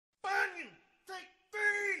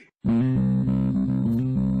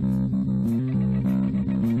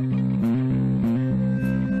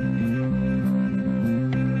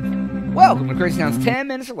Welcome to Crazy Town's 10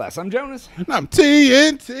 Minutes or Less. I'm Jonas. And I'm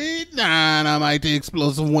TNT Dynamite, the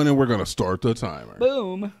explosive one, and we're going to start the timer.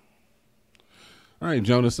 Boom. All right,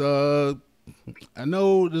 Jonas, I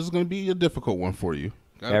know this is going to be a difficult one for you.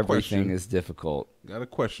 Everything is difficult. Got a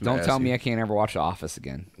question. Don't tell me I can't ever watch The Office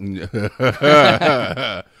again.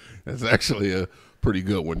 That's actually a pretty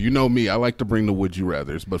good one. You know me, I like to bring the would you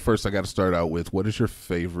rathers, but first I got to start out with, what is your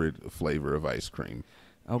favorite flavor of ice cream?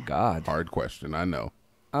 Oh, God. Hard question, I know.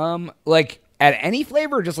 Like at any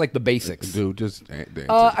flavor, or just like the basics. Dude, just answer.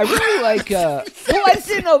 I really like. Well, I just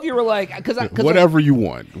didn't know if you were like because whatever you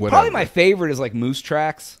want. Whatever. Probably my favorite is like Moose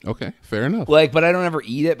Tracks. Okay, fair enough. Like, but I don't ever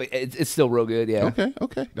eat it. But it's still real good. Yeah.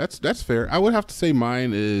 Okay, that's fair. I would have to say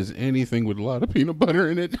mine is anything with a lot of peanut butter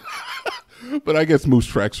in it. But I guess Moose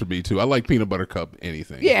Tracks for me too. I like peanut butter cup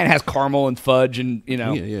anything. Yeah, and it has caramel and fudge and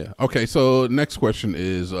Yeah. Okay, so next question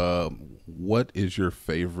is, what is your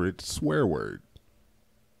favorite swear word?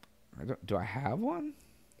 Do I have one?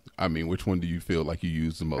 I mean, which one do you feel like you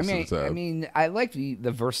use the most of the time? I mean, I like the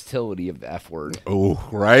versatility of the F word. Oh,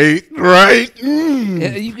 right.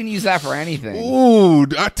 Mm. You can use that for anything. Ooh,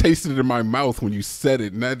 I tasted it in my mouth when you said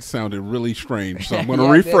it, and that sounded really strange. So I'm going to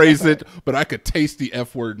rephrase it, but I could taste the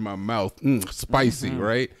F word in my mouth. Spicy,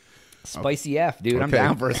 right? Spicy F, dude. Okay. I'm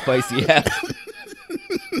down for a spicy F.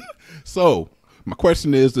 So my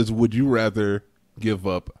question is would you rather give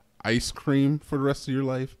up ice cream for the rest of your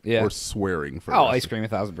life, or swearing for? Ice cream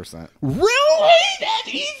 1,000%. Really? That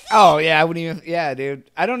easy? Oh yeah, I wouldn't even. Yeah,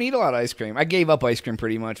 dude, I don't eat a lot of ice cream. I gave up ice cream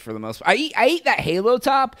pretty much for the most part. I eat that Halo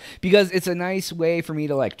Top because it's a nice way for me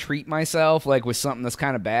to like treat myself, like with something that's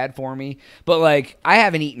kind of bad for me. But like, I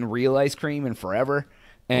haven't eaten real ice cream in forever,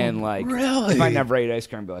 and like, really? If I never ate ice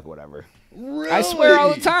cream, I'd be like, whatever. Really? I swear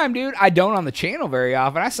all the time, dude. I don't on the channel very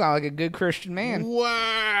often. I sound like a good Christian man.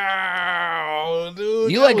 Wow, dude.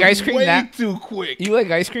 You like ice cream that too quick? You like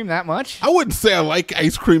ice cream that much? I wouldn't say I like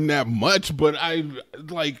ice cream that much, but I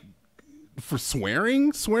like for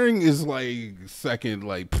swearing. Swearing is like second,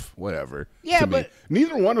 like whatever. Yeah, but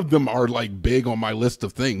neither one of them are like big on my list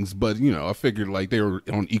of things. But I figured like they were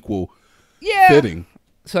on equal fitting.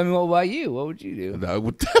 So I mean, what about you? What would you do? I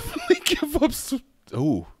would definitely give up.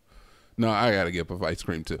 Oh. No, I gotta give up ice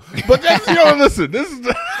cream too. But that's listen. This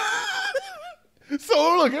is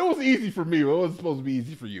so look. It was easy for me. But it wasn't supposed to be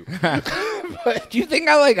easy for you. But, do you think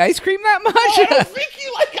I like ice cream that much? I don't think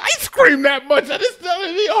you like ice cream that much. I just thought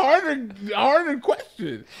it'd be a harder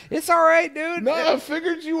question. It's all right, dude. No, I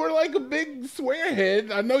figured you were like a big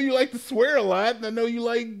swearhead. I know you like to swear a lot, and I know you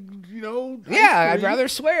like Yeah, I'd rather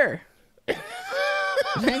swear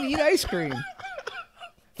than eat ice cream.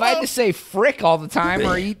 If I had to say frick all the time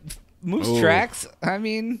or eat Moose Tracks, I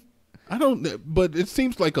mean, I don't. But it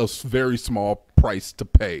seems like a very small price to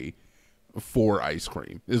pay for ice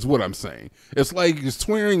cream. Is what I'm saying. It's like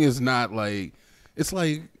swearing is not like. It's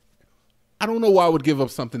like I don't know why I would give up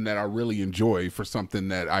something that I really enjoy for something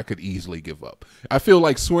that I could easily give up. I feel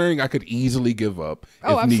like swearing I could easily give up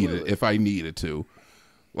if I needed to.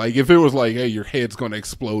 Like if it was like, hey, your head's gonna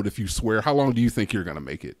explode if you swear. How long do you think you're gonna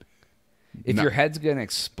make it? If your head's gonna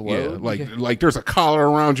explode, like there's a collar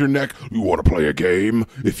around your neck. You want to play a game?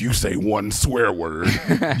 If you say one swear word,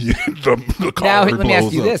 the collar now let me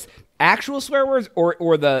ask you up. this: actual swear words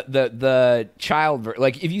or the child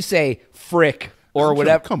like if you say frick or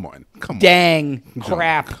whatever. Come on, dang,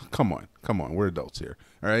 crap. Come on, we're adults here.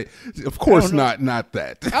 All right, of course not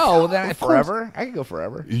that. Oh, well, then forever. I could go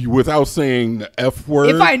forever without saying the F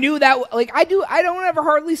word. If I knew that, like I do, I don't ever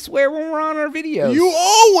hardly swear when we're on our videos. You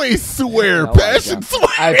always swear, passion swear.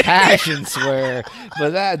 I passion swear,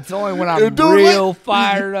 but that's only when I'm real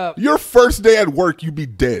fired up. Your first day at work, you be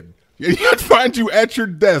dead. You'd find you at your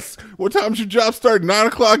desk. What time's your job start? 9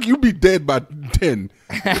 o'clock. You'd be dead by 10.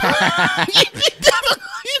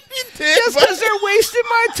 Just because they're wasting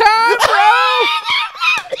my time,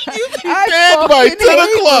 bro. You'd be dead by 10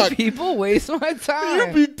 o'clock. People waste my time.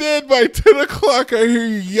 You'd be dead by 10 o'clock. I hear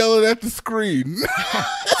you yelling at the screen.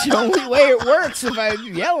 That's the only way it works if I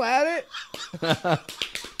yell at it.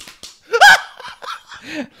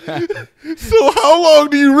 So how long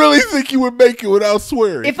do you really think you would make it without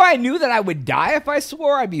swearing? If I knew that I would die if I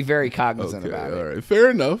swore, I'd be very cognizant about it. All right, fair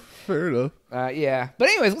enough. Yeah, but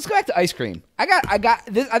anyways, let's go back to ice cream. I got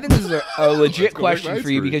this. I think this is a legit question for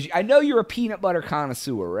you because I know you're a peanut butter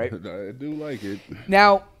connoisseur, right? I do like it.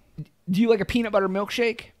 Now, do you like a peanut butter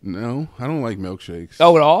milkshake? No, I don't like milkshakes.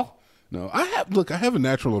 Oh, at all? No, I have a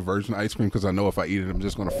natural aversion to ice cream because I know if I eat it, I'm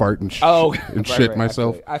just going to fart and shit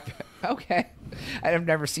myself. Okay, I've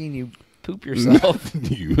never seen you poop yourself.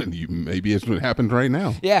 you maybe it's what happened right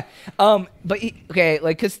now. Yeah, but okay,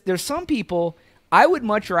 like because there's some people. I would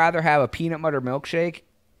much rather have a peanut butter milkshake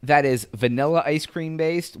that is vanilla ice cream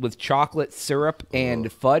based with chocolate syrup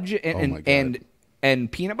and fudge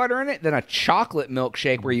and peanut butter in it than a chocolate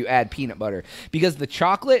milkshake where you add peanut butter. Because the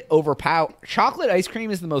chocolate ice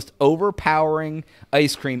cream is the most overpowering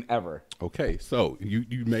ice cream ever. Okay, so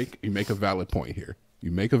you make a valid point here.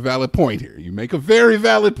 You make a valid point here. You make a very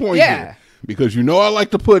valid point here. Because you know I like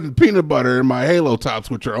to put peanut butter in my Halo Tops,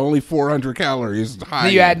 which are only 400 calories high.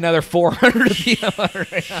 Then you add another 400 peanut butter.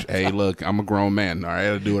 Hey, look, I'm a grown man. All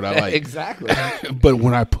right, I do what I like. Exactly. But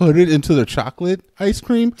when I put it into the chocolate ice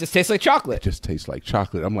cream, just tastes like chocolate. It just tastes like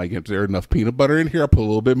chocolate. I'm like, is there enough peanut butter in here? I put a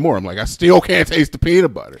little bit more. I'm like, I still can't taste the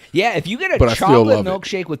peanut butter. Yeah, if you get a chocolate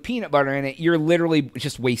milkshake with peanut butter in it, you're literally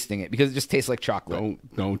just wasting it because it just tastes like chocolate.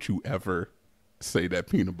 Don't you ever say that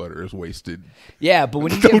peanut butter is wasted. Yeah, but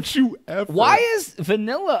when you don't you ever. Why is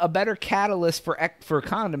vanilla a better catalyst for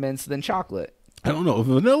condiments than chocolate? I don't know.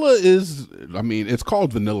 Vanilla is, I mean, it's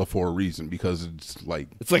called vanilla for a reason because it's like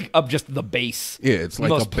up just the base. Yeah, it's like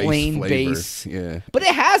most a base plain flavor. Base. Yeah, but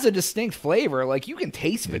it has a distinct flavor. Like you can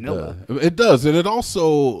taste vanilla. It does, and it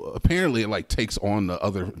also apparently like takes on the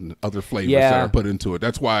other flavors that are put into it.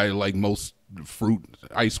 That's why like most fruit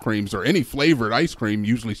ice creams or any flavored ice cream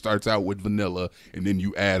usually starts out with vanilla and then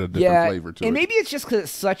you add a different flavor to it. And maybe it's just because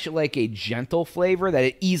it's such like a gentle flavor that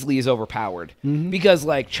it easily is overpowered. Because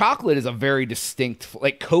like chocolate is a very distinct,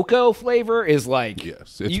 like cocoa flavor is like,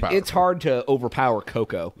 it's hard to overpower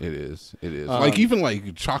cocoa. It is. Like even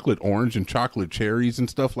like chocolate orange and chocolate cherries and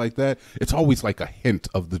stuff like that. It's always like a hint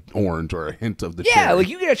of the orange or a hint of the cherry. Yeah, like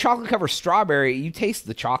you get a chocolate covered strawberry, you taste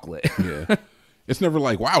the chocolate. Yeah. It's never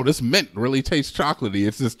like, wow, this mint really tastes chocolatey.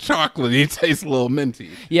 It's just chocolatey. It tastes a little minty.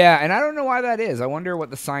 Yeah, and I don't know why that is. I wonder what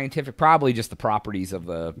the scientific, probably just the proproperties of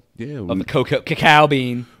the cacao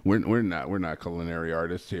bean. We're not culinary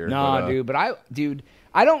artists here. No, but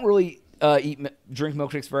I don't really drink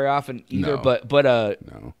milkshakes very often either. No.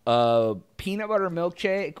 But peanut butter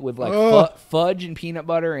milkshake with like fudge and peanut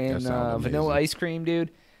butter and vanilla ice cream,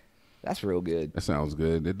 dude. That's real good. That sounds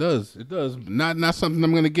good. It does. Not something I'm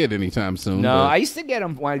going to get anytime soon. No, I used to get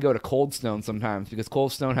them when I go to Cold Stone sometimes because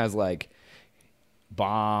Cold Stone has like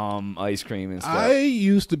bomb ice cream and stuff. I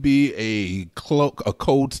used to be a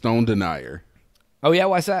Cold Stone denier. Oh yeah,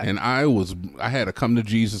 why's that? And I had a come to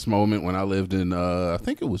Jesus moment when I lived in I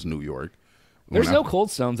think it was New York. There's no Cold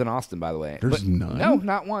Stones in Austin, by the way. There's none. No,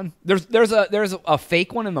 not one. There's a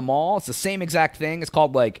fake one in the mall. It's the same exact thing. It's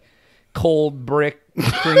called like Cold Brick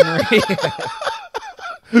Creamery.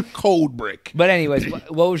 Cold Brick. But anyways,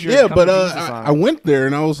 what was your I went there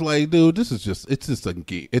and I was like, dude, it's just a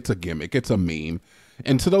gimmick. It's a meme.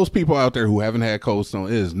 And to those people out there who haven't had Cold Stone,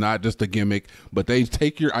 it is not just a gimmick, but they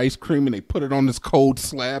take your ice cream and they put it on this cold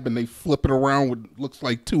slab and they flip it around with looks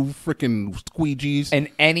like two freaking squeegees. And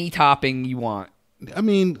any topping you want. I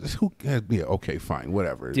mean, okay, fine,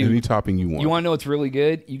 whatever. Dude, any topping you want. You want to know what's really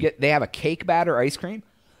good? They have a cake batter ice cream.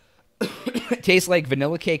 It tastes like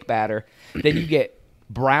vanilla cake batter. Then you get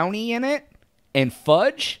brownie in it and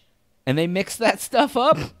fudge, and they mix that stuff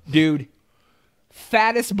up. Dude,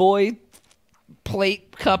 fattest boy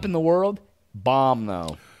plate cup in the world. Bomb,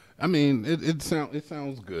 though. I mean, it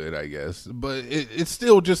sounds good, I guess. But it's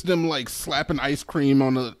still just them, like, slapping ice cream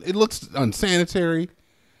on a... It looks unsanitary.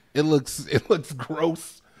 It looks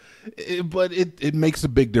gross. But it makes a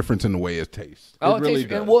big difference in the way it tastes. Oh, it really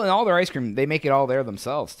does. Well, and all their ice cream, they make it all there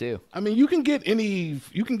themselves too. I mean, you can get any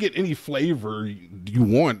flavor you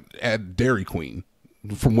want at Dairy Queen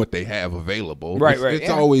from what they have available. Right.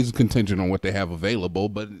 It's always contingent on what they have available,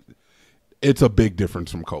 but it's a big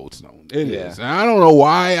difference from Cold Stone. It is. And I don't know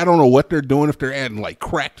why. I don't know what they're doing. If they're adding like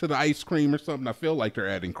crack to the ice cream or something, I feel like they're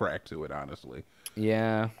adding crack to it. Honestly.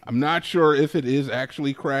 Yeah. I'm not sure if it is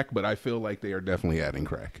actually crack, but I feel like they are definitely adding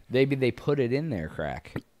crack. Maybe they put it in there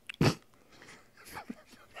crack.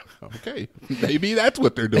 Okay. Maybe that's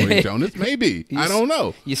what they're doing, Jonas. Maybe. I don't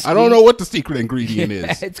know. I don't know what the secret ingredient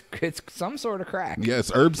is. It's some sort of crack.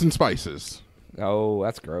 Yes, herbs and spices. Oh,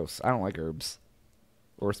 that's gross. I don't like herbs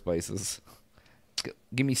or spices.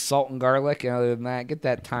 Give me salt and garlic, and other than that, get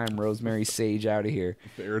that thyme, rosemary, sage out of here.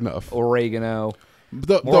 Fair enough. Oregano.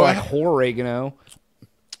 More like oregano.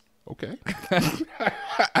 Okay. I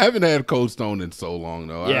haven't had Cold Stone in so long,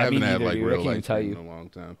 though. Yeah, I haven't had neither, like dude. real ice cream in a long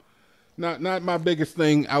time. Not my biggest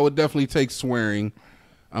thing. I would definitely take swearing.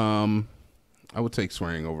 I would take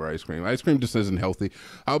swearing over ice cream. Ice cream just isn't healthy.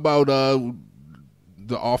 How about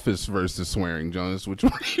The Office versus swearing, Jonas? Which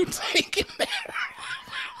one are you taking there?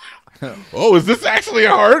 Oh, is this actually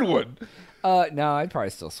a hard one? No, I'd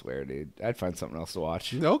probably still swear, dude. I'd find something else to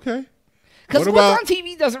watch. Okay. Because what's on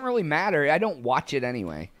TV doesn't really matter. I don't watch it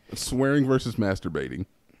anyway. Swearing versus masturbating.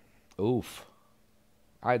 Oof.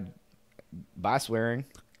 I'd buy swearing.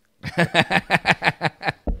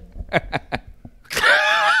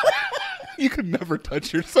 You could never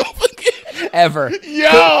touch yourself again. Ever.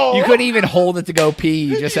 Yo! You couldn't even hold it to go pee.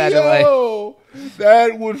 You just had to like...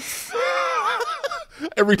 That would...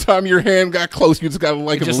 Every time your hand got close, you just got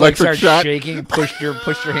like an just electric like shot. shaking, pushed your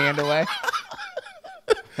hand away.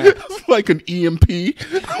 It's like an EMP.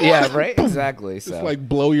 Yeah, right? Exactly. So. Just like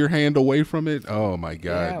blow your hand away from it. Oh, my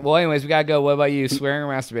God. Yeah. Well, anyways, we got to go. What about you? Swearing or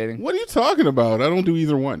masturbating? What are you talking about? I don't do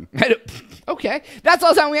either one. Okay. That's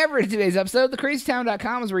all the time we have for today's episode.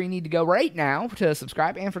 TheCrazyTown.com is where you need to go right now to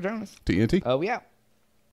subscribe and for joining us. TNT. Oh, yeah.